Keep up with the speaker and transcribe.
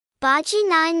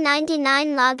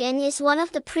Baji999 Login is one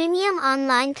of the premium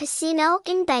online casino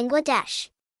in Bangladesh.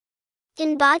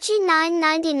 In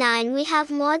Baji999 we have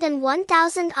more than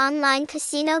 1,000 online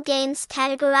casino games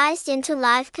categorized into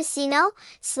live casino,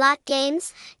 slot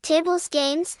games, tables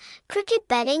games, cricket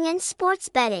betting and sports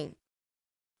betting.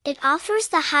 It offers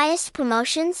the highest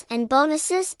promotions and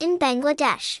bonuses in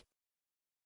Bangladesh.